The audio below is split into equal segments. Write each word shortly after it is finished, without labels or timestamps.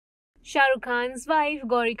Shah Rukh Khan's wife,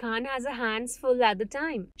 Gauri Khan, has her hands full at the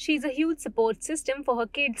time. She's a huge support system for her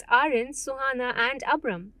kids Aryan, Suhana, and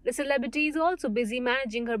Abram. The celebrity is also busy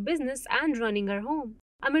managing her business and running her home.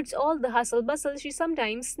 Amidst all the hustle bustle, she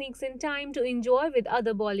sometimes sneaks in time to enjoy with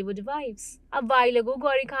other Bollywood wives. A while ago,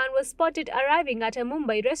 Gauri Khan was spotted arriving at her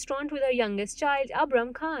Mumbai restaurant with her youngest child,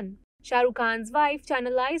 Abram Khan. Shah Rukh Khan's wife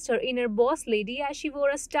channelized her inner boss lady as she wore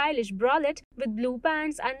a stylish bralette with blue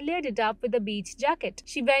pants and layered it up with a beach jacket.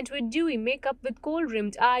 She went with dewy makeup with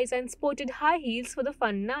cold-rimmed eyes and sported high heels for the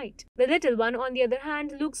fun night. The little one, on the other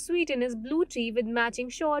hand, looked sweet in his blue tee with matching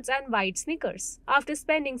shorts and white sneakers. After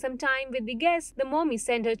spending some time with the guests, the mommy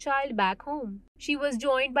sent her child back home. She was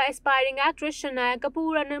joined by aspiring actress Shanaya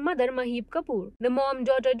Kapoor and her mother Maheep Kapoor. The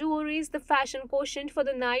mom-daughter duo raised the fashion quotient for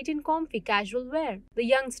the night in comfy casual wear. The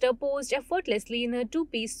youngster posed effortlessly in her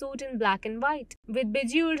two-piece suit in black and white. With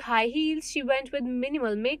bejeweled high heels, she went with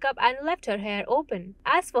minimal makeup and left her hair open.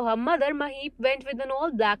 As for her mother, Maheep went with an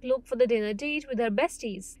all-black look for the dinner date with her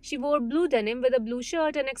besties. She wore blue denim with a blue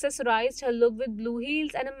shirt and accessorized her look with blue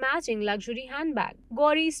heels and a matching luxury handbag.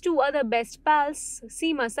 Gauri's two other best pals,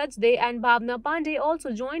 Seema and Bhavana Pandey,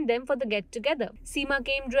 also joined them for the get-together. Seema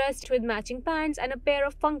came dressed with matching pants and a pair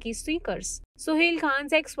of funky sneakers. Sohail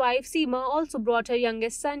Khan's ex-wife Seema also brought her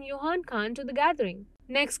youngest son Sohail Khan to the gathering.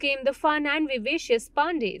 Next came the fun and vivacious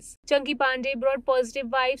Pandeys. Chunky Pandey brought positive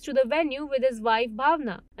vibes to the venue with his wife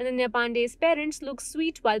Bhavna. Ananya Pandey's parents looked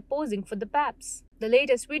sweet while posing for the paps. The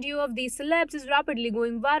latest video of these celebs is rapidly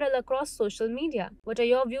going viral across social media. What are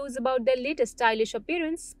your views about their latest stylish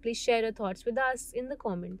appearance? Please share your thoughts with us in the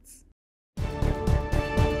comments.